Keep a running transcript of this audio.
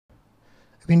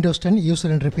Windows 10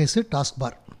 user interface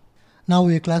ಟಾಸ್ಕ್ಬಾರ್. ನಾವು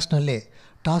ಈ ಕ್ಲಾಸ್ನಲ್ಲಿ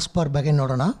ಟಾಸ್ಕ್ಬಾರ್ ಬಗ್ಗೆ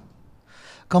ನೋಡೋಣ.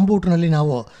 ಕಂಪ್ಯೂಟರ್ನಲ್ಲಿ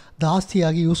ನಾವು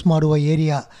ಜಾಸ್ತಿಯಾಗಿ ಯೂಸ್ ಮಾಡುವ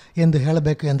ಏರಿಯಾ ಎಂದು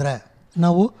ಹೇಳಬೇಕು ಎಂದರೆ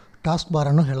ನಾವು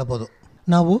ಟಾಸ್ಕ್ಬಾರನ್ನು ಹೇಳಬಹುದು.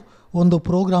 ನಾವು ಒಂದು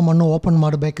ಪ್ರೋಗ್ರಾಮನ್ನು ಓಪನ್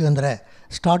ಮಾಡಬೇಕು ಅಂದರೆ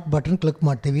ಸ್ಟಾರ್ಟ್ ಬಟನ್ ಕ್ಲಿಕ್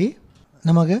ಮಾಡ್ತೀವಿ.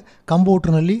 ನಮಗೆ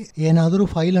ಕಂಪ್ಯೂಟರ್ನಲ್ಲಿ ಏನಾದರೂ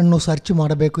ಫೈಲನ್ನು ಸರ್ಚ್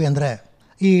ಮಾಡಬೇಕು ಎಂದರೆ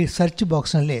ಈ ಸರ್ಚ್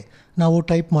ಬಾಕ್ಸ್ನಲ್ಲಿ ನಾವು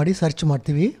ಟೈಪ್ ಮಾಡಿ ಸರ್ಚ್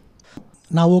ಮಾಡ್ತೀವಿ.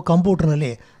 ನಾವು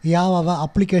ಕಂಪ್ಯೂಟರ್ನಲ್ಲಿ ಯಾವ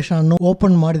ಅಪ್ಲಿಕೇಶನನ್ನು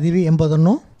ಓಪನ್ ಮಾಡಿದ್ದೀವಿ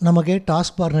ಎಂಬುದನ್ನು ನಮಗೆ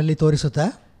ಟಾಸ್ಕ್ಬಾರ್ನಲ್ಲಿ ತೋರಿಸುತ್ತೆ.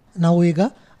 ನಾವು ಈಗ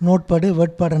ನೋಟ್ಪ್ಯಾಡ್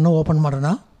ವರ್ಡ್ಪ್ಯಾಡನ್ನು ಓಪನ್ ಮಾಡೋಣ.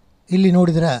 ಇಲ್ಲಿ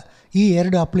ನೋಡಿದರೆ ಈ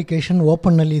ಎರಡು ಅಪ್ಲಿಕೇಶನ್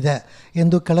ಓಪನ್ನಲ್ಲಿ ಇದೆ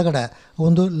ಎಂದು ಕೆಳಗಡೆ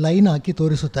ಒಂದು ಲೈನ್ ಹಾಕಿ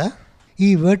ತೋರಿಸುತ್ತೆ. ಈ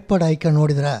ವರ್ಡ್ಪ್ಯಾಡ್ ಐಕಾನ್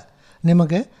ನೋಡಿದರೆ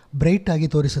ನಿಮಗೆ ಬ್ರೈಟ್ ಆಗಿ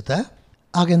ತೋರಿಸುತ್ತೆ.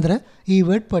 ಹಾಗೆಂದರೆ ಈ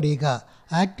ವರ್ಡ್ಪ್ಯಾಡ್ ಈಗ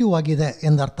ಆ್ಯಕ್ಟಿವ್ ಆಗಿದೆ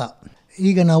ಎಂದರ್ಥ.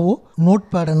 ಈಗ ನಾವು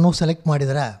ನೋಟ್ಪ್ಯಾಡನ್ನು ಸೆಲೆಕ್ಟ್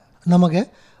ಮಾಡಿದರೆ ನಮಗೆ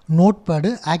ನೋಟ್ಪ್ಯಾಡ್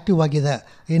ಆ್ಯಕ್ಟಿವ್ ಆಗಿದೆ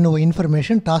ಎನ್ನುವ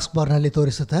ಇನ್ಫಾರ್ಮೇಷನ್ ಟಾಸ್ಕ್ಬಾರ್ನಲ್ಲಿ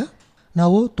ತೋರಿಸುತ್ತೆ.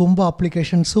 ನಾವು ತುಂಬ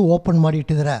ಅಪ್ಲಿಕೇಶನ್ಸು ಓಪನ್ ಮಾಡಿ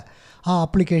ಇಟ್ಟಿದ್ದಾರೆ. ಆ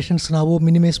ಅಪ್ಲಿಕೇಶನ್ಸ್ ನಾವು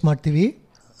ಮಿನಿಮೈಸ್ ಮಾಡ್ತೀವಿ.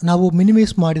 ನಾವು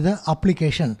ಮಿನಿಮೈಸ್ ಮಾಡಿದ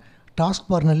ಅಪ್ಲಿಕೇಶನ್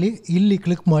ಟಾಸ್ಕ್ಬಾರ್ನಲ್ಲಿ ಇಲ್ಲಿ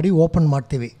ಕ್ಲಿಕ್ ಮಾಡಿ ಓಪನ್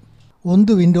ಮಾಡ್ತೀವಿ.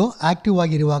 ಒಂದು ವಿಂಡೋ ಆ್ಯಕ್ಟಿವ್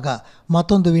ಆಗಿರುವಾಗ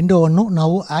ಮತ್ತೊಂದು ವಿಂಡೋವನ್ನು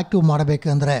ನಾವು ಆ್ಯಕ್ಟಿವ್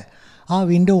ಮಾಡಬೇಕೆಂದರೆ ಆ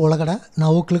ವಿಂಡೋ ಒಳಗಡೆ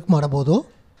ನಾವು ಕ್ಲಿಕ್ ಮಾಡಬಹುದು.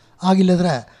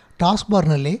 ಆಗಿಲ್ಲದ್ರೆ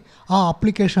ಟಾಸ್ಕ್ಬಾರ್ನಲ್ಲಿ ಆ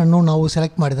ಅಪ್ಲಿಕೇಶನ್ನು ನಾವು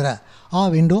ಸೆಲೆಕ್ಟ್ ಮಾಡಿದರೆ ಆ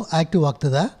ವಿಂಡೋ ಆ್ಯಕ್ಟಿವ್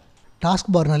ಆಗ್ತದೆ.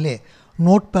 ಟಾಸ್ಕ್ಬಾರ್ನಲ್ಲಿ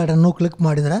ನೋಟ್ಪ್ಯಾಡನ್ನು ಕ್ಲಿಕ್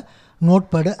ಮಾಡಿದರೆ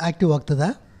ನೋಟ್ಪ್ಯಾಡ್ ಆ್ಯಕ್ಟಿವ್ ಆಗ್ತದೆ.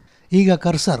 ಈಗ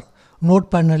ಕರ್ಸರ್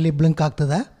ನೋಟ್ಪ್ಯಾಡ್ನಲ್ಲಿ ಬ್ಲಿಂಕ್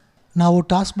ಆಗ್ತದೆ. ನಾವು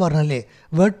ಟಾಸ್ಕ್ಬಾರ್ನಲ್ಲಿ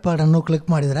ವರ್ಡ್ಪ್ಯಾಡನ್ನು ಕ್ಲಿಕ್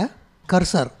ಮಾಡಿದರೆ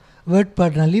ಕರ್ಸರ್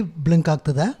ವರ್ಡ್ಪ್ಯಾಡ್ನಲ್ಲಿ ಬ್ಲಿಂಕ್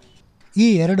ಆಗ್ತದೆ. ಈ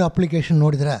ಎರಡು ಅಪ್ಲಿಕೇಶನ್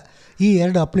ನೋಡಿದರೆ ಈ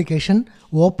ಎರಡು ಅಪ್ಲಿಕೇಶನ್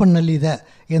ಓಪನ್ನಲ್ಲಿ ಇದೆ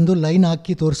ಎಂದು ಲೈನ್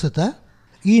ಹಾಕಿ ತೋರಿಸುತ್ತೆ.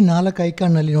 ಈ 4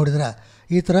 ಐಕಾನ್ನಲ್ಲಿ ನೋಡಿದರೆ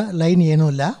ಈ ಥರ ಲೈನ್ ಏನೂ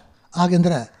ಇಲ್ಲ.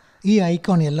 ಹಾಗೆಂದರೆ ಈ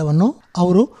ಐಕಾನ್ ಎಲ್ಲವನ್ನು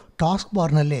ಅವರು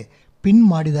ಟಾಸ್ಕ್ಬಾರ್ನಲ್ಲಿ ಪಿನ್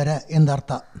ಮಾಡಿದ್ದಾರೆ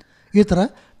ಎಂದರ್ಥ. ಈ ಥರ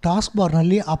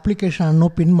ಟಾಸ್ಕ್ಬಾರ್ನಲ್ಲಿ ಅಪ್ಲಿಕೇಶನನ್ನು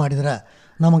ಪಿನ್ ಮಾಡಿದರೆ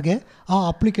ನಮಗೆ ಆ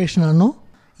ಅಪ್ಲಿಕೇಶನನ್ನು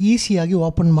ಈಸಿಯಾಗಿ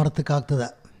ಓಪನ್ ಮಾಡೋದಕ್ಕಾಗ್ತದೆ.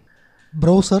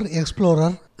 ಬ್ರೌಸರ್,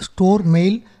 ಎಕ್ಸ್ಪ್ಲೋರರ್, ಸ್ಟೋರ್,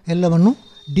 ಮೇಲ್ ಎಲ್ಲವನ್ನು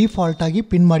ಡಿಫಾಲ್ಟಾಗಿ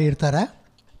ಪಿನ್ ಮಾಡಿರ್ತಾರೆ.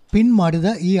 ಪಿನ್ ಮಾಡಿದ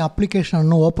ಈ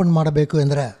ಅಪ್ಲಿಕೇಶನನ್ನು ಓಪನ್ ಮಾಡಬೇಕು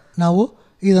ಎಂದರೆ ನಾವು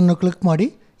ಇದನ್ನು ಕ್ಲಿಕ್ ಮಾಡಿ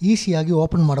ಈಸಿಯಾಗಿ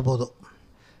ಓಪನ್ ಮಾಡಬಹುದು.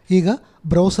 ಈಗ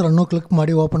ಬ್ರೌಸರನ್ನು ಕ್ಲಿಕ್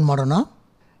ಮಾಡಿ ಓಪನ್ ಮಾಡೋಣ.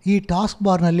 ಈ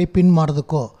ಟಾಸ್ಕ್ಬಾರ್ನಲ್ಲಿ ಪಿನ್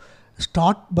ಮಾಡೋದಕ್ಕೂ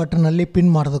ಸ್ಟಾರ್ಟ್ ಬಟನ್ನಲ್ಲಿ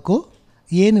ಪಿನ್ ಮಾಡೋದಕ್ಕೂ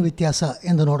ಏನು ವ್ಯತ್ಯಾಸ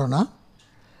ಎಂದು ನೋಡೋಣ.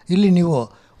 ಇಲ್ಲಿ ನೀವು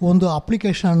ಒಂದು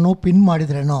ಅಪ್ಲಿಕೇಶನನ್ನು ಪಿನ್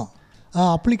ಮಾಡಿದ್ರೇನೋ ಆ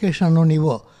ಅಪ್ಲಿಕೇಶನನ್ನು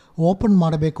ನೀವು ಓಪನ್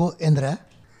ಮಾಡಬೇಕು ಎಂದರೆ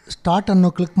ಸ್ಟಾರ್ಟನ್ನು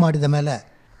ಕ್ಲಿಕ್ ಮಾಡಿದ ಮೇಲೆ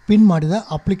ಪಿನ್ ಮಾಡಿದ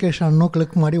ಅಪ್ಲಿಕೇಶನನ್ನು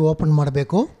ಕ್ಲಿಕ್ ಮಾಡಿ ಓಪನ್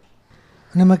ಮಾಡಬೇಕು.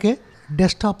 ನಿಮಗೆ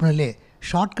ಡೆಸ್ಕ್ಟಾಪ್ನಲ್ಲಿ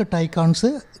ಶಾರ್ಟ್ಕಟ್ ಐಕಾನ್ಸ್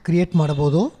ಕ್ರಿಯೇಟ್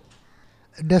ಮಾಡಬಹುದು.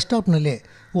 ಡೆಸ್ಕ್ಟಾಪ್ನಲ್ಲಿ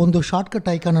ಒಂದು ಶಾರ್ಟ್ಕಟ್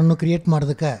ಐಕಾನನ್ನು ಕ್ರಿಯೇಟ್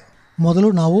ಮಾಡೋದಕ್ಕೆ ಮೊದಲು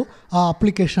ನಾವು ಆ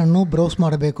ಅಪ್ಲಿಕೇಶನನ್ನು ಬ್ರೌಸ್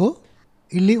ಮಾಡಬೇಕು.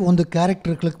 ಇಲ್ಲಿ ಒಂದು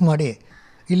ಕ್ಯಾರೆಕ್ಟರ್ ಕ್ಲಿಕ್ ಮಾಡಿ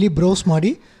ಇಲ್ಲಿ ಬ್ರೌಸ್ ಮಾಡಿ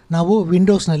ನಾವು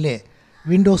ವಿಂಡೋಸ್ನಲ್ಲಿ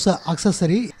ವಿಂಡೋಸ್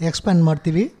ಆಕ್ಸೆಸರಿ ಎಕ್ಸ್ಪ್ಯಾಂಡ್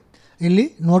ಮಾಡ್ತೀವಿ. ಇಲ್ಲಿ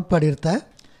ನೋಟ್ಪ್ಯಾಡ್ ಇರುತ್ತೆ.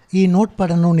 ಈ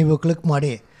ನೋಟ್ಪ್ಯಾಡನ್ನು ನೀವು ಕ್ಲಿಕ್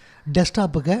ಮಾಡಿ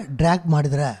ಡೆಸ್ಕ್ಟಾಪ್ಗೆ ಡ್ರ್ಯಾಗ್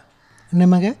ಮಾಡಿದರೆ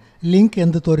ನಿಮಗೆ ಲಿಂಕ್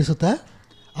ಎಂದು ತೋರಿಸುತ್ತೆ.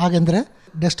 ಹಾಗೆಂದರೆ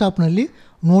ಡೆಸ್ಕ್ಟಾಪ್ನಲ್ಲಿ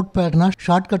ನೋಟ್ಪ್ಯಾಡ್ನ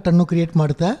ಶಾರ್ಟ್ಕಟ್ಟನ್ನು ಕ್ರಿಯೇಟ್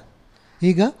ಮಾಡುತ್ತೆ.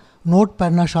 ಈಗ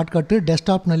ನೋಟ್ಪ್ಯಾಡ್ನ ಶಾರ್ಟ್ಕಟ್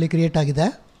ಡೆಸ್ಕ್ಟಾಪ್ನಲ್ಲಿ ಕ್ರಿಯೇಟ್ ಆಗಿದೆ.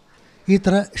 ಈ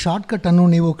ಥರ ಶಾರ್ಟ್ಕಟ್ಟನ್ನು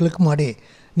ನೀವು ಕ್ಲಿಕ್ ಮಾಡಿ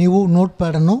ನೀವು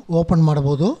ನೋಟ್ಪ್ಯಾಡನ್ನು ಓಪನ್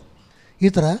ಮಾಡಬಹುದು. ಈ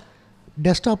ಥರ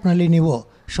ಡೆಸ್ಕ್ಟಾಪ್ನಲ್ಲಿ ನೀವು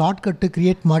ಶಾರ್ಟ್ಕಟ್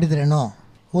ಕ್ರಿಯೇಟ್ ಮಾಡಿದ್ರೇನೋ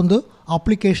ಒಂದು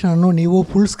ಅಪ್ಲಿಕೇಶನನ್ನು ನೀವು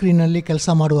ಫುಲ್ ಸ್ಕ್ರೀನಲ್ಲಿ ಕೆಲಸ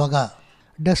ಮಾಡುವಾಗ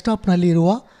ಡೆಸ್ಕ್ಟಾಪ್ನಲ್ಲಿ ಇರುವ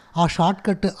ಆ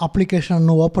ಶಾರ್ಟ್ಕಟ್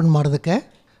ಅಪ್ಲಿಕೇಶನನ್ನು ಓಪನ್ ಮಾಡೋದಕ್ಕೆ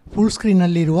ಫುಲ್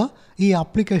ಸ್ಕ್ರೀನಲ್ಲಿರುವ ಈ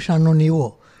ಅಪ್ಲಿಕೇಶನನ್ನು ನೀವು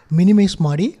ಮಿನಿಮೈಸ್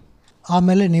ಮಾಡಿ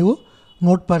ಆಮೇಲೆ ನೀವು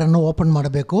ನೋಟ್ಪ್ಯಾಡನ್ನು ಓಪನ್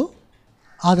ಮಾಡಬೇಕು.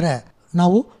 ಆದರೆ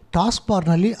ನಾವು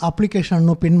ಟಾಸ್ಕ್ಬಾರ್ನಲ್ಲಿ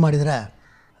ಅಪ್ಲಿಕೇಶನನ್ನು ಪಿನ್ ಮಾಡಿದರೆ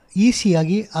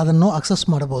ಈಸಿಯಾಗಿ ಅದನ್ನು ಅಕ್ಸೆಸ್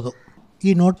ಮಾಡಬಹುದು.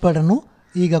 ಈ ನೋಟ್ಪ್ಯಾಡನ್ನು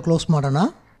ಈಗ ಕ್ಲೋಸ್ ಮಾಡೋಣ.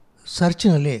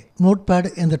 ಸರ್ಚ್ನಲ್ಲಿ ನೋಟ್ಪ್ಯಾಡ್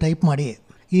ಎಂದು ಟೈಪ್ ಮಾಡಿ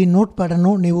ಈ ನೋಟ್ಪ್ಯಾಡನ್ನು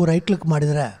ನೀವು ರೈಟ್ ಕ್ಲಿಕ್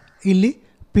ಮಾಡಿದರೆ ಇಲ್ಲಿ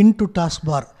ಪಿನ್ ಟು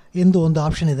ಟಾಸ್ಕ್ಬಾರ್ ಎಂದು ಒಂದು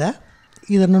ಆಪ್ಷನ್ ಇದೆ.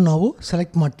 ಇದನ್ನು ನಾವು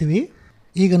ಸೆಲೆಕ್ಟ್ ಮಾಡ್ತೀವಿ.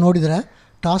 ಈಗ ನೋಡಿದರೆ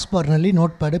ಟಾಸ್ಕ್ಬಾರ್ನಲ್ಲಿ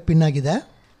ನೋಟ್ಪ್ಯಾಡ್ ಪಿನ್ ಆಗಿದೆ.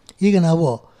 ಈಗ ನಾವು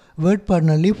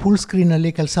ವರ್ಡ್ಪ್ಯಾಡ್ನಲ್ಲಿ ಫುಲ್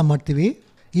ಸ್ಕ್ರೀನಲ್ಲಿ ಕೆಲಸ ಮಾಡ್ತೀವಿ.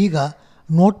 ಈಗ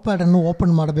ನೋಟ್ಪ್ಯಾಡನ್ನು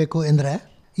ಓಪನ್ ಮಾಡಬೇಕು ಎಂದರೆ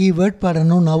ಈ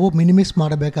ವರ್ಡ್ಪ್ಯಾಡನ್ನು ನಾವು ಮಿನಿಮೈಸ್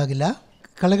ಮಾಡಬೇಕಾಗಿಲ್ಲ.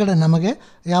 ಕೆಳಗಡೆ ನಮಗೆ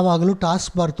ಯಾವಾಗಲೂ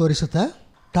ಟಾಸ್ಕ್ಬಾರ್ ತೋರಿಸುತ್ತೆ.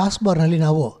 ಟಾಸ್ಕ್ಬಾರ್ನಲ್ಲಿ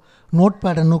ನಾವು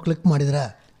ನೋಟ್ಪ್ಯಾಡನ್ನು ಕ್ಲಿಕ್ ಮಾಡಿದರೆ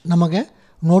ನಮಗೆ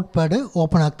ನೋಟ್ಪ್ಯಾಡ್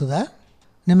ಓಪನ್ ಆಗ್ತದೆ.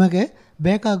 ನಿಮಗೆ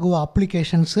ಬೇಕಾಗುವ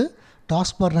ಅಪ್ಲಿಕೇಶನ್ಸ್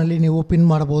ಟಾಸ್ಕ್ಬಾರ್ನಲ್ಲಿ ನೀವು ಪಿನ್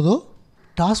ಮಾಡಬಹುದು.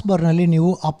 ಟಾಸ್ಕ್ಬಾರ್ನಲ್ಲಿ ನೀವು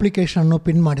ಅಪ್ಲಿಕೇಶನನ್ನು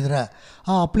ಪಿನ್ ಮಾಡಿದರೆ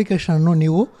ಆ ಅಪ್ಲಿಕೇಶನನ್ನು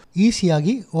ನೀವು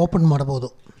ಈಸಿಯಾಗಿ ಓಪನ್ ಮಾಡಬಹುದು.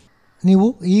 ನೀವು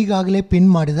ಈಗಾಗಲೇ ಪಿನ್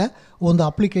ಮಾಡಿದ ಒಂದು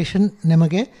ಅಪ್ಲಿಕೇಶನ್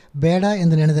ನಿಮಗೆ ಬೇಡ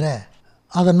ಎಂದು ನೆನೆದರೆ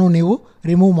ಅದನ್ನು ನೀವು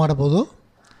ರಿಮೂವ್ ಮಾಡಬಹುದು.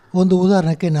 ಒಂದು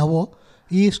ಉದಾಹರಣೆಗೆ ನಾವು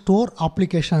ಈ ಸ್ಟೋರ್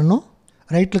ಅಪ್ಲಿಕೇಶನನ್ನು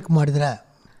ರೈಟ್ ಕ್ಲಿಕ್ ಮಾಡಿದರೆ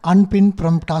ಅನ್ಪಿನ್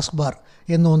ಫ್ರಮ್ ಟಾಸ್ಕ್ಬಾರ್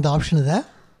ಎಂದು ಒಂದು ಆಪ್ಷನ್ ಇದೆ.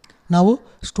 ನಾವು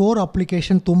ಸ್ಟೋರ್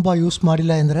ಅಪ್ಲಿಕೇಶನ್ ತುಂಬ ಯೂಸ್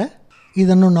ಮಾಡಿಲ್ಲ ಎಂದರೆ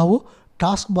ಇದನ್ನು ನಾವು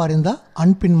ಟಾಸ್ಕ್ಬಾರಿಂದ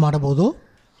ಅನ್ಪಿನ್ ಮಾಡಬಹುದು.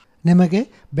 ನಿಮಗೆ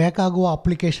ಬೇಕಾಗುವ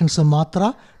ಅಪ್ಲಿಕೇಶನ್ಸ್ ಮಾತ್ರ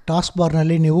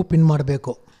ಟಾಸ್ಕ್ಬಾರ್ನಲ್ಲಿ ನೀವು ಪಿನ್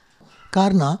ಮಾಡಬೇಕು.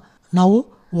 ಕಾರಣ ನಾವು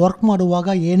ವರ್ಕ್ ಮಾಡುವಾಗ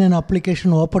ಏನೇನು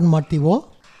ಅಪ್ಲಿಕೇಶನ್ ಓಪನ್ ಮಾಡ್ತೀವೋ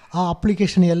ಆ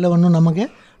ಅಪ್ಲಿಕೇಶನ್ ಎಲ್ಲವನ್ನು ನಮಗೆ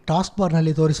ಟಾಸ್ಕ್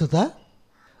ಬಾರ್ನಲ್ಲಿ ತೋರಿಸುತ್ತೆ.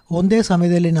 ಒಂದೇ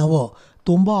ಸಮಯದಲ್ಲಿ ನಾವು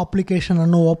ತುಂಬ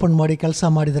ಅಪ್ಲಿಕೇಶನನ್ನು ಓಪನ್ ಮಾಡಿ ಕೆಲಸ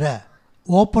ಮಾಡಿದರೆ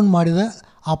ಓಪನ್ ಮಾಡಿದ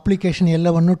ಅಪ್ಲಿಕೇಶನ್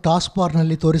ಎಲ್ಲವನ್ನು ಟಾಸ್ಕ್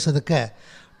ಬಾರ್ನಲ್ಲಿ ತೋರಿಸೋದಕ್ಕೆ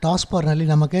ಟಾಸ್ಕ್ ಬಾರ್ನಲ್ಲಿ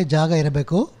ನಮಗೆ ಜಾಗ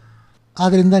ಇರಬೇಕು.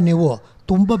 ಆದ್ದರಿಂದ ನೀವು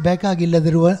ತುಂಬ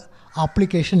ಬೇಕಾಗಿಲ್ಲದಿರುವ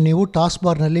ಅಪ್ಲಿಕೇಶನ್ ನೀವು ಟಾಸ್ಕ್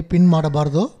ಬಾರ್ನಲ್ಲಿ ಪಿನ್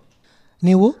ಮಾಡಬಾರ್ದು.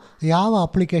 ನೀವು ಯಾವ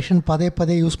ಅಪ್ಲಿಕೇಶನ್ ಪದೇ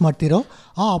ಪದೇ ಯೂಸ್ ಮಾಡ್ತೀರೋ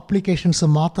ಆ ಅಪ್ಲಿಕೇಶನ್ಸ್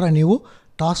ಮಾತ್ರ ನೀವು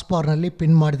ಟಾಸ್ಕ್ ಬಾರ್ನಲ್ಲಿ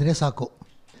ಪಿನ್ ಮಾಡಿದರೆ ಸಾಕು.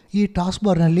 ಈ ಟಾಸ್ಕ್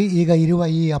ಬಾರ್ನಲ್ಲಿ ಈಗ ಇರುವ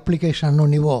ಈ ಅಪ್ಲಿಕೇಶನನ್ನು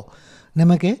ನೀವು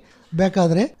ನಿಮಗೆ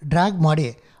ಬೇಕಾದರೆ ಡ್ರ್ಯಾಗ್ ಮಾಡಿ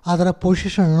ಅದರ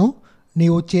ಪೊಸಿಷನನ್ನು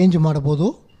ನೀವು ಚೇಂಜ್ ಮಾಡ್ಬೋದು.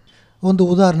 ಒಂದು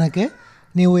ಉದಾಹರಣೆಗೆ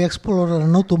ನೀವು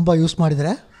ಎಕ್ಸ್ಪ್ಲೋರರನ್ನು ತುಂಬ ಯೂಸ್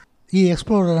ಮಾಡಿದರೆ ಈ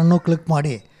ಎಕ್ಸ್ಪ್ಲೋರರನ್ನು ಕ್ಲಿಕ್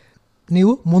ಮಾಡಿ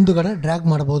ನೀವು ಮುಂದುಗಡೆ ಡ್ರ್ಯಾಗ್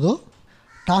ಮಾಡ್ಬೋದು.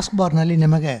 ಟಾಸ್ಕ್ ಬಾರ್ನಲ್ಲಿ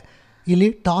ನಿಮಗೆ ಇಲ್ಲಿ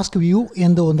ಟಾಸ್ಕ್ ವ್ಯೂ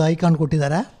ಎಂದು ಒಂದು ಐಕಾನ್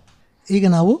ಕೊಟ್ಟಿದ್ದಾರೆ. ಈಗ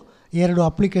ನಾವು 2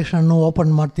 ಅಪ್ಲಿಕೇಶನನ್ನು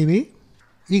ಓಪನ್ ಮಾಡ್ತೀವಿ.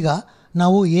 ಈಗ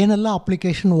ನಾವು ಏನೆಲ್ಲ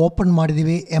ಅಪ್ಲಿಕೇಶನ್ ಓಪನ್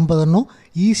ಮಾಡಿದ್ದೀವಿ ಎಂಬುದನ್ನು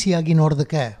ಈಸಿಯಾಗಿ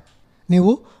ನೋಡೋದಕ್ಕೆ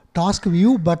ನೀವು ಟಾಸ್ಕ್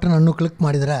ವ್ಯೂ ಬಟನನ್ನು ಕ್ಲಿಕ್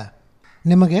ಮಾಡಿದರೆ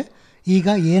ನಿಮಗೆ ಈಗ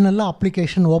ಏನೆಲ್ಲ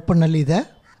ಅಪ್ಲಿಕೇಶನ್ ಓಪನ್ನಲ್ಲಿ ಇದೆ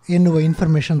ಎನ್ನುವ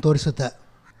ಇನ್ಫಾರ್ಮೇಷನ್ ತೋರಿಸುತ್ತೆ.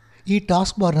 ಈ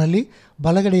ಟಾಸ್ಕ್ ಬಾರ್ನಲ್ಲಿ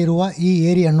ಬಲಗಡೆ ಇರುವ ಈ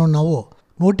ಏರಿಯನ್ನು ನಾವು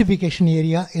ನೋಟಿಫಿಕೇಷನ್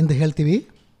ಏರಿಯಾ ಎಂದು ಹೇಳ್ತೀವಿ.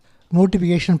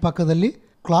 ನೋಟಿಫಿಕೇಷನ್ ಪಕ್ಕದಲ್ಲಿ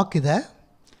ಕ್ಲಾಕ್ ಇದೆ.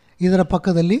 ಇದರ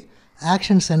ಪಕ್ಕದಲ್ಲಿ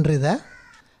ಆ್ಯಕ್ಷನ್ ಸೆಂಟರ್ ಇದೆ.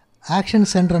 ಆ್ಯಕ್ಷನ್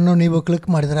ಸೆಂಟ್ರನ್ನು ನೀವು ಕ್ಲಿಕ್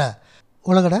ಮಾಡಿದರೆ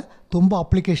ಒಳಗಡೆ ತುಂಬ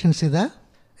ಅಪ್ಲಿಕೇಶನ್ಸ್ ಇದೆ.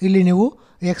 ಇಲ್ಲಿ ನೀವು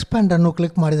ಎಕ್ಸ್ಪ್ಯಾಂಡನ್ನು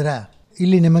ಕ್ಲಿಕ್ ಮಾಡಿದರೆ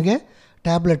ಇಲ್ಲಿ ನಿಮಗೆ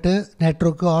ಟ್ಯಾಬ್ಲೆಟ್,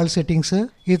 ನೆಟ್ವರ್ಕ್, ಆಲ್ ಸೆಟ್ಟಿಂಗ್ಸ್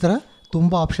ಈ ಥರ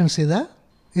ತುಂಬ ಆಪ್ಷನ್ಸ್ ಇದೆ.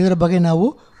 ಇದರ ಬಗ್ಗೆ ನಾವು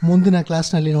ಮುಂದಿನ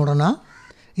ಕ್ಲಾಸ್ನಲ್ಲಿ ನೋಡೋಣ.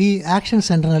 ಈ ಆ್ಯಕ್ಷನ್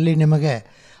ಸೆಂಟರ್ನಲ್ಲಿ ನಿಮಗೆ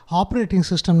ಆಪ್ರೇಟಿಂಗ್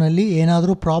ಸಿಸ್ಟಮ್ನಲ್ಲಿ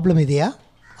ಏನಾದರೂ ಪ್ರಾಬ್ಲಮ್ ಇದೆಯಾ,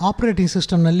 ಆಪ್ರೇಟಿಂಗ್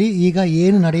ಸಿಸ್ಟಮ್ನಲ್ಲಿ ಈಗ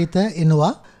ಏನು ನಡೆಯುತ್ತೆ ಎನ್ನುವ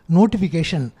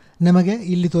ನೋಟಿಫಿಕೇಷನ್ ನಿಮಗೆ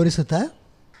ಇಲ್ಲಿ ತೋರಿಸುತ್ತೆ.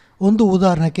 ಒಂದು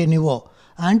ಉದಾಹರಣೆಗೆ ನೀವು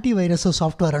ಆ್ಯಂಟಿವೈರಸ್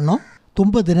ಸಾಫ್ಟ್ವೇರನ್ನು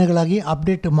ತುಂಬ ದಿನಗಳಾಗಿ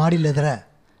ಅಪ್ಡೇಟ್ ಮಾಡಿಲ್ಲದರೆ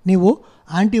ನೀವು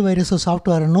ಆ್ಯಂಟಿವೈರಸ್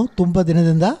ಸಾಫ್ಟ್ವೇರನ್ನು ತುಂಬ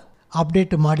ದಿನದಿಂದ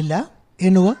ಅಪ್ಡೇಟ್ ಮಾಡಿಲ್ಲ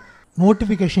ಎನ್ನುವ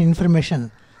ನೋಟಿಫಿಕೇಷನ್ ಇನ್ಫಾರ್ಮೇಷನ್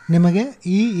ನಿಮಗೆ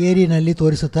ಈ ಏರಿಯಾನಲ್ಲಿ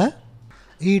ತೋರಿಸುತ್ತೆ.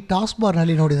 ಈ ಟಾಸ್ಕ್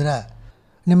ಬಾರ್ನಲ್ಲಿ ನೋಡಿದರೆ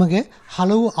ನಿಮಗೆ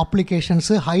ಹಲವು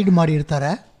ಅಪ್ಲಿಕೇಶನ್ಸ್ ಹೈಡ್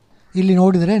ಮಾಡಿರ್ತಾರೆ. ಇಲ್ಲಿ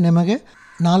ನೋಡಿದರೆ ನಿಮಗೆ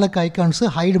 4 ಐಕಾನ್ಸ್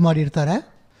ಹೈಡ್ ಮಾಡಿರ್ತಾರೆ.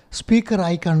 ಸ್ಪೀಕರ್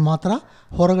ಐಕಾನ್ ಮಾತ್ರ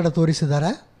ಹೊರಗಡೆ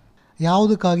ತೋರಿಸಿದ್ದಾರೆ.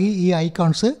 ಯಾವುದಕ್ಕಾಗಿ ಈ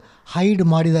ಐಕಾನ್ಸ್ ಹೈಡ್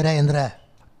ಮಾಡಿದ್ದಾರೆ ಅಂದರೆ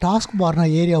ಟಾಸ್ಕ್ ಬಾರ್ನ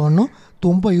ಏರಿಯಾವನ್ನು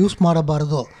ತುಂಬ ಯೂಸ್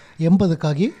ಮಾಡಬಾರದು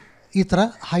ಎಂಬುದಕ್ಕಾಗಿ ಈ ಥರ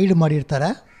ಹೈಡ್ ಮಾಡಿರ್ತಾರೆ.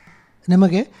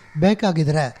 ನಿಮಗೆ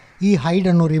ಬೇಕಾಗಿದ್ದರೆ ಈ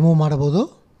ಹೈಡನ್ನು ರಿಮೂವ್ ಮಾಡಬಹುದು.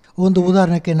 ಒಂದು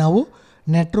ಉದಾಹರಣೆಗೆ ನಾವು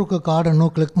ನೆಟ್ವರ್ಕ್ ಕಾರ್ಡನ್ನು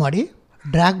ಕ್ಲಿಕ್ ಮಾಡಿ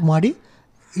ಡ್ರ್ಯಾಗ್ ಮಾಡಿ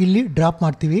ಇಲ್ಲಿ ಡ್ರಾಪ್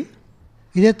ಮಾಡ್ತೀವಿ.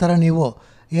 ಇದೇ ಥರ ನೀವು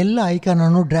ಎಲ್ಲ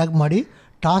ಐಕಾನನ್ನು ಡ್ರ್ಯಾಗ್ ಮಾಡಿ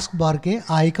ಟಾಸ್ಕ್ ಬಾರ್ಗೆ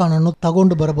ಆ ಐಕಾನನ್ನು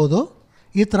ತಗೊಂಡು ಬರ್ಬೋದು.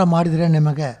 ಈ ಥರ ಮಾಡಿದರೆ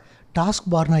ನಿಮಗೆ ಟಾಸ್ಕ್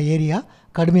ಬಾರ್ನ ಏರಿಯಾ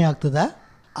ಕಡಿಮೆ ಆಗ್ತದೆ.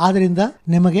 ಆದ್ದರಿಂದ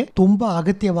ನಿಮಗೆ ತುಂಬ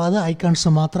ಅಗತ್ಯವಾದ ಐಕಾನ್ಸ್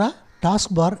ಮಾತ್ರ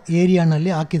ಟಾಸ್ಕ್ ಬಾರ್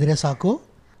ಏರಿಯಾನಲ್ಲಿ ಹಾಕಿದರೆ ಸಾಕು.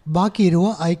 ಬಾಕಿ ಇರುವ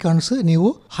ಐಕಾನ್ಸ್ ನೀವು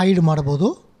ಹೈಡ್ ಮಾಡ್ಬೋದು.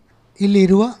 ಇಲ್ಲಿ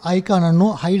ಇರುವ ಐಕಾನನ್ನು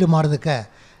ಹೈಡ್ ಮಾಡೋದಕ್ಕೆ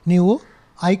ನೀವು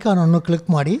ಐಕಾನನ್ನು ಕ್ಲಿಕ್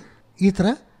ಮಾಡಿ ಈ ಥರ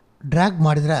ಡ್ರ್ಯಾಗ್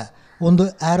ಮಾಡಿದರೆ ಒಂದು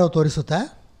ಆ್ಯರೋ ತೋರಿಸುತ್ತೆ.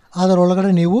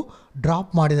 ಅದರೊಳಗಡೆ ನೀವು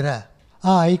ಡ್ರಾಪ್ ಮಾಡಿದರೆ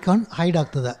ಆ ಐಕಾನ್ ಹೈಡ್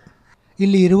ಆಗ್ತದೆ.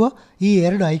 ಇಲ್ಲಿ ಇರುವ ಈ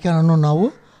 2 ಐಕಾನನ್ನು ನಾವು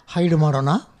ಹೈಡ್ ಮಾಡೋಣ.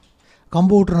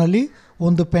 ಕಂಪ್ಯೂಟರ್ನಲ್ಲಿ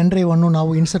ಒಂದು ಪೆನ್ ಡ್ರೈವನ್ನು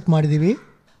ನಾವು ಇನ್ಸರ್ಟ್ ಮಾಡಿದ್ದೀವಿ.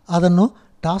 ಅದನ್ನು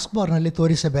ಟಾಸ್ಕ್ ಬಾರ್ನಲ್ಲಿ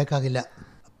ತೋರಿಸಬೇಕಾಗಿಲ್ಲ.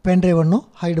 ಪೆನ್ ಡ್ರೈವನ್ನು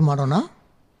ಹೈಡ್ ಮಾಡೋಣ.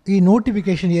 ಈ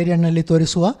ನೋಟಿಫಿಕೇಷನ್ ಏರಿಯಾನಲ್ಲಿ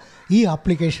ತೋರಿಸುವ ಈ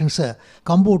ಅಪ್ಲಿಕೇಶನ್ಸ್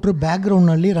ಕಂಪ್ಯೂಟರ್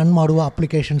ಬ್ಯಾಕ್ಗ್ರೌಂಡ್ನಲ್ಲಿ ರನ್ ಮಾಡುವ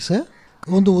ಅಪ್ಲಿಕೇಶನ್ಸ್.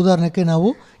 ಒಂದು ಉದಾಹರಣೆಗೆ ನಾವು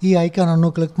ಈ ಐಕಾನನ್ನು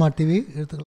ಕ್ಲಿಕ್ ಮಾಡ್ತೀವಿ.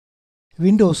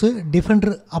 ವಿಂಡೋಸ್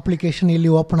ಡಿಫೆಂಡರ್ ಅಪ್ಲಿಕೇಶನ್ ಇಲ್ಲಿ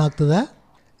ಓಪನ್ ಆಗ್ತದೆ.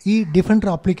 ಈ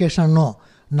ಡಿಫೆಂಡರ್ ಅಪ್ಲಿಕೇಶನನ್ನು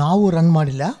ನಾವು ರನ್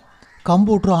ಮಾಡಿಲ್ಲ.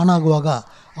 ಕಂಪ್ಯೂಟರ್ ಆನ್ ಆಗುವಾಗ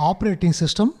ಆಪ್ರೇಟಿಂಗ್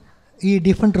ಸಿಸ್ಟಮ್ ಈ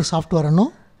ಡಿಫೆಂಡರ್ ಸಾಫ್ಟ್ವೇರನ್ನು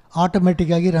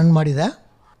ಆಟೋಮೆಟಿಕ್ಕಾಗಿ ರನ್ ಮಾಡಿದೆ.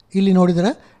 ಇಲ್ಲಿ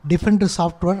ನೋಡಿದರೆ ಡಿಫೆಂಡರ್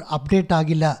ಸಾಫ್ಟ್ವೇರ್ ಅಪ್ಡೇಟ್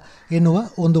ಆಗಿಲ್ಲ ಎನ್ನುವ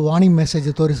ಒಂದು ವಾರ್ನಿಂಗ್ ಮೆಸೇಜ್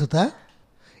ತೋರಿಸುತ್ತೆ.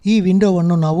 ಈ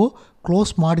ವಿಂಡೋವನ್ನು ನಾವು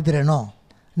ಕ್ಲೋಸ್ ಮಾಡಿದ್ರೇನೋ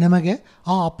ನಮಗೆ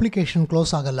ಆ ಅಪ್ಲಿಕೇಶನ್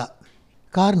ಕ್ಲೋಸ್ ಆಗಲ್ಲ.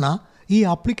 ಕಾರಣ ಈ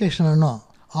ಅಪ್ಲಿಕೇಶನನ್ನು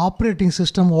ಆಪ್ರೇಟಿಂಗ್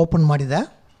ಸಿಸ್ಟಮ್ ಓಪನ್ ಮಾಡಿದೆ.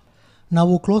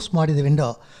 ನಾವು ಕ್ಲೋಸ್ ಮಾಡಿದ ವಿಂಡೋ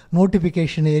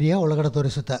ನೋಟಿಫಿಕೇಷನ್ ಏರಿಯಾ ಒಳಗಡೆ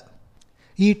ತೋರಿಸುತ್ತೆ.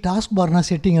 ಈ ಟಾಸ್ಕ್ ಬಾರ್ನ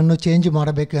ಸೆಟ್ಟಿಂಗನ್ನು ಚೇಂಜ್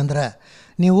ಮಾಡಬೇಕು ಅಂದರೆ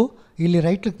ನೀವು ಇಲ್ಲಿ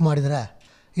ರೈಟ್ ಕ್ಲಿಕ್ ಮಾಡಿದರೆ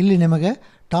ಇಲ್ಲಿ ನಿಮಗೆ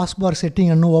ಟಾಸ್ಕ್ ಬಾರ್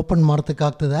ಸೆಟ್ಟಿಂಗನ್ನು ಓಪನ್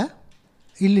ಮಾಡೋದಕ್ಕಾಗ್ತದೆ.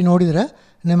 ಇಲ್ಲಿ ನೋಡಿದರೆ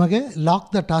ನಿಮಗೆ ಲಾಕ್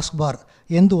ದ ಟಾಸ್ಕ್ ಬಾರ್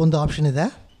ಎಂದು ಒಂದು ಆಪ್ಷನ್ ಇದೆ.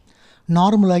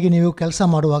 ನಾರ್ಮಲಾಗಿ ನೀವು ಕೆಲಸ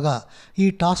ಮಾಡುವಾಗ ಈ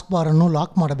ಟಾಸ್ಕ್ ಬಾರನ್ನು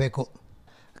ಲಾಕ್ ಮಾಡಬೇಕು.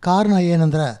 ಕಾರಣ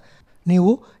ಏನಂದರೆ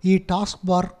ನೀವು ಈ ಟಾಸ್ಕ್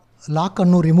ಬಾರ್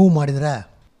ಲಾಕನ್ನು ರಿಮೂವ್ ಮಾಡಿದರೆ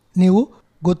ನೀವು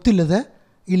ಗೊತ್ತಿಲ್ಲದೆ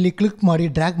ಇಲ್ಲಿ ಕ್ಲಿಕ್ ಮಾಡಿ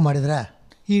ಡ್ರ್ಯಾಗ್ ಮಾಡಿದರೆ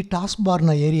ಈ ಟಾಸ್ಕ್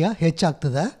ಬಾರ್ನ ಏರಿಯಾ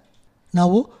ಹೆಚ್ಚಾಗ್ತದೆ.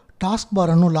 ನಾವು ಟಾಸ್ಕ್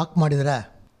ಬಾರನ್ನು ಲಾಕ್ ಮಾಡಿದರೆ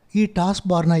ಈ ಟಾಸ್ಕ್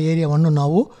ಬಾರ್ನ ಏರಿಯಾವನ್ನು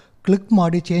ನಾವು ಕ್ಲಿಕ್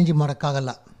ಮಾಡಿ ಚೇಂಜ್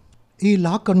ಮಾಡೋಕ್ಕಾಗಲ್ಲ. ಈ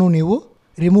ಲಾಕನ್ನು ನೀವು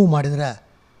ರಿಮೂವ್ ಮಾಡಿದರೆ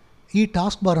ಈ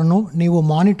ಟಾಸ್ಕ್ ಬಾರನ್ನು ನೀವು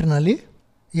ಮಾನಿಟರ್ನಲ್ಲಿ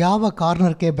ಯಾವ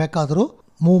ಕಾರ್ನರ್ಗೆ ಬೇಕಾದರೂ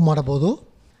ಮೂವ್ ಮಾಡಬಹುದು.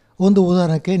 ಒಂದು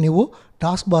ಉದಾಹರಣೆಗೆ ನೀವು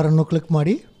ಟಾಸ್ಕ್ ಬಾರನ್ನು ಕ್ಲಿಕ್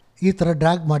ಮಾಡಿ ಈ ಥರ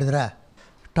ಡ್ರ್ಯಾಗ್ ಮಾಡಿದರೆ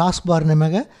ಟಾಸ್ಕ್ ಬಾರ್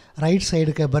ನಿಮಗೆ ರೈಟ್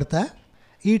ಸೈಡ್ಗೆ ಬರುತ್ತೆ.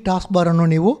 ಈ ಟಾಸ್ಕ್ ಬಾರನ್ನು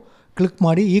ನೀವು ಕ್ಲಿಕ್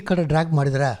ಮಾಡಿ ಈ ಕಡೆ ಡ್ರ್ಯಾಗ್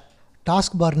ಮಾಡಿದರೆ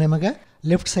ಟಾಸ್ಕ್ ಬಾರ್ ನಿಮಗೆ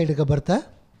ಲೆಫ್ಟ್ ಸೈಡ್ಗೆ ಬರುತ್ತೆ.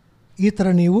 ಈ ಥರ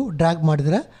ನೀವು ಡ್ರ್ಯಾಗ್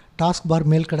ಮಾಡಿದರೆ ಟಾಸ್ಕ್ ಬಾರ್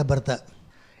ಮೇಲ್ಗಡೆ ಬರುತ್ತೆ.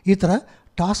 ಈ ಥರ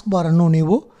ಟಾಸ್ಕ್ ಬಾರನ್ನು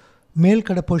ನೀವು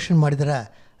ಮೇಲ್ಗಡೆ ಪೊಸಿಷನ್ ಮಾಡಿದರೆ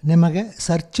ನಿಮಗೆ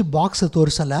ಸರ್ಚ್ ಬಾಕ್ಸ್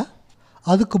ತೋರಿಸಲ್ಲ.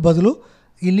 ಅದಕ್ಕೆ ಬದಲು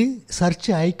ಇಲ್ಲಿ ಸರ್ಚ್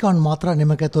ಐಕಾನ್ ಮಾತ್ರ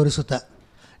ನಿಮಗೆ ತೋರಿಸುತ್ತೆ.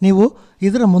 ನೀವು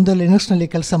ಇದರ ಮುಂದೆ ಲಿನಕ್ಸ್ನಲ್ಲಿ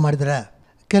ಕೆಲಸ ಮಾಡಿದರೆ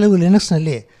ಕೆಲವು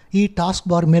ಲಿನಕ್ಸ್ನಲ್ಲಿ ಈ ಟಾಸ್ಕ್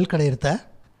ಬಾರ್ ಮೇಲ್ಗಡೆ ಇರುತ್ತೆ.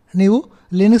 ನೀವು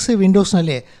ಲಿನಕ್ಸ್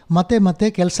ವಿಂಡೋಸ್ನಲ್ಲಿ ಮತ್ತೆ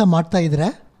ಕೆಲಸ ಮಾಡ್ತಾಯಿದ್ರೆ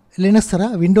ಲಿನಕ್ಸ್ ಥರ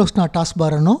ವಿಂಡೋಸ್ನ ಟಾಸ್ಕ್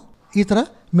ಬಾರನ್ನು ಈ ಥರ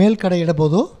ಮೇಲ್ಗಡೆ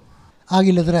ಇಡಬಹುದು.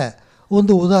 ಆಗಿಲ್ಲದ್ರೆ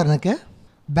ಒಂದು ಉದಾಹರಣೆಗೆ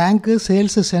ಬ್ಯಾಂಕ್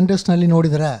ಸೇಲ್ಸ್ ಸೆಂಟರ್ಸ್ನಲ್ಲಿ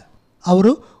ನೋಡಿದರೆ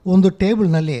ಅವರು ಒಂದು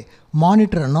ಟೇಬಲ್ನಲ್ಲಿ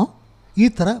ಮಾನಿಟ್ರನ್ನು ಈ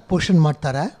ಥರ ಪೊಸಿಷನ್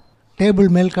ಮಾಡ್ತಾರೆ. ಟೇಬಲ್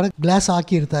ಮೇಲ್ಗಡೆ ಗ್ಲಾಸ್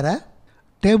ಹಾಕಿರ್ತಾರೆ.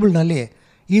 ಟೇಬಲ್ನಲ್ಲಿ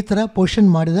ಈ ಥರ ಪೊಸಿಷನ್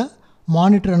ಮಾಡಿದ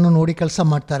ಮಾನಿಟ್ರನ್ನು ನೋಡಿ ಕೆಲಸ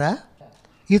ಮಾಡ್ತಾರೆ.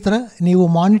 ಈ ಥರ ನೀವು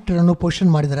ಮಾನಿಟ್ರನ್ನು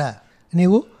ಪೊಸಿಷನ್ ಮಾಡಿದರೆ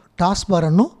ನೀವು ಟಾಸ್ಕ್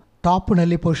ಬಾರನ್ನು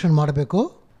ಟಾಪ್ನಲ್ಲಿ ಪೊಸಿಷನ್ ಮಾಡಬೇಕು.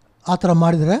 ಆ ಥರ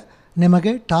ಮಾಡಿದರೆ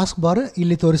ನಿಮಗೆ ಟಾಸ್ಕ್ ಬಾರ್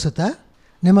ಇಲ್ಲಿ ತೋರಿಸುತ್ತೆ.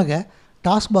 ನಿಮಗೆ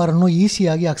ಟಾಸ್ಕ್ ಬಾರನ್ನು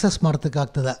ಈಸಿಯಾಗಿ ಅಕ್ಸೆಸ್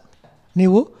ಮಾಡೋದಕ್ಕಾಗ್ತದೆ.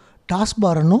 ನೀವು ಟಾಸ್ಕ್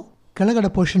ಬಾರನ್ನು ಕೆಳಗಡೆ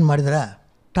ಪೊಸಿಷನ್ ಮಾಡಿದರೆ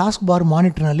ಟಾಸ್ಕ್ ಬಾರ್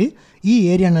ಮಾನಿಟರ್ನಲ್ಲಿ ಈ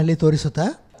ಏರಿಯಾನಲ್ಲಿ ತೋರಿಸುತ್ತೆ.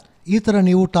 ಈ ಥರ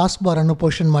ನೀವು ಟಾಸ್ಕ್ ಬಾರನ್ನು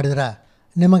ಪೊಸಿಷನ್ ಮಾಡಿದರೆ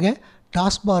ನಿಮಗೆ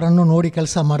ಟಾಸ್ಕ್ ಬಾರನ್ನು ನೋಡಿ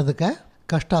ಕೆಲಸ ಮಾಡೋದಕ್ಕೆ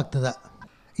ಕಷ್ಟ ಆಗ್ತದೆ.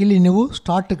 ಇಲ್ಲಿ ನೀವು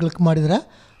ಸ್ಟಾರ್ಟ್ ಕ್ಲಿಕ್ ಮಾಡಿದರೆ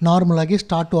ನಾರ್ಮಲಾಗಿ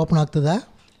ಸ್ಟಾರ್ಟ್ ಓಪನ್ ಆಗ್ತದೆ.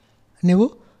 ನೀವು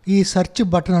ಈ ಸರ್ಚ್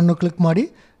ಬಟನನ್ನು ಕ್ಲಿಕ್ ಮಾಡಿ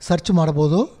ಸರ್ಚ್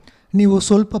ಮಾಡ್ಬೋದು. ನೀವು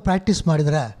ಸ್ವಲ್ಪ ಪ್ರಾಕ್ಟೀಸ್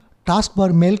ಮಾಡಿದರೆ ಟಾಸ್ಕ್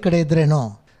ಬಾರ್ ಮೇಲ್ಗಡೆ ಇದ್ರೇನೋ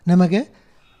ನಿಮಗೆ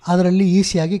ಅದರಲ್ಲಿ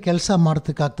ಈಸಿಯಾಗಿ ಕೆಲಸ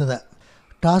ಮಾಡೋದಕ್ಕಾಗ್ತದೆ.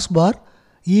 ಟಾಸ್ಕ್ ಬಾರ್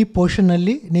ಈ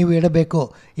ಪೊಸಿಷನ್ನಲ್ಲಿ ನೀವು ಇಡಬೇಕು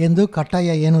ಎಂದು ಕಡ್ಡಾಯ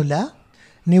ಏನೂ ಇಲ್ಲ.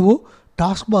 ನೀವು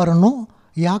ಟಾಸ್ಕ್ ಬಾರನ್ನು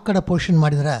ಯಾವ ಕಡೆ ಪೊಸಿಷನ್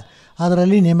ಮಾಡಿದರೆ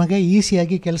ಅದರಲ್ಲಿ ನಿಮಗೆ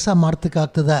ಈಸಿಯಾಗಿ ಕೆಲಸ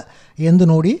ಮಾಡೋದಕ್ಕಾಗ್ತದೆ ಎಂದು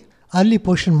ನೋಡಿ ಅಲ್ಲಿ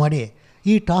ಪೊಸಿಷನ್ ಮಾಡಿ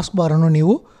ಈ ಟಾಸ್ಕ್ ಬಾರನ್ನು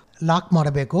ನೀವು ಲಾಕ್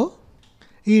ಮಾಡಬೇಕು.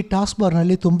 ಈ ಟಾಸ್ಕ್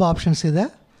ಬಾರ್ನಲ್ಲಿ ತುಂಬ ಆಪ್ಷನ್ಸ್ ಇದೆ.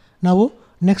 ನಾವು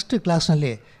ನೆಕ್ಸ್ಟ್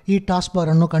ಕ್ಲಾಸ್ನಲ್ಲಿ ಈ ಟಾಸ್ಕ್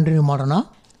ಬಾರನ್ನು ಕಂಟಿನ್ಯೂ ಮಾಡೋಣ.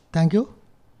 Thank you.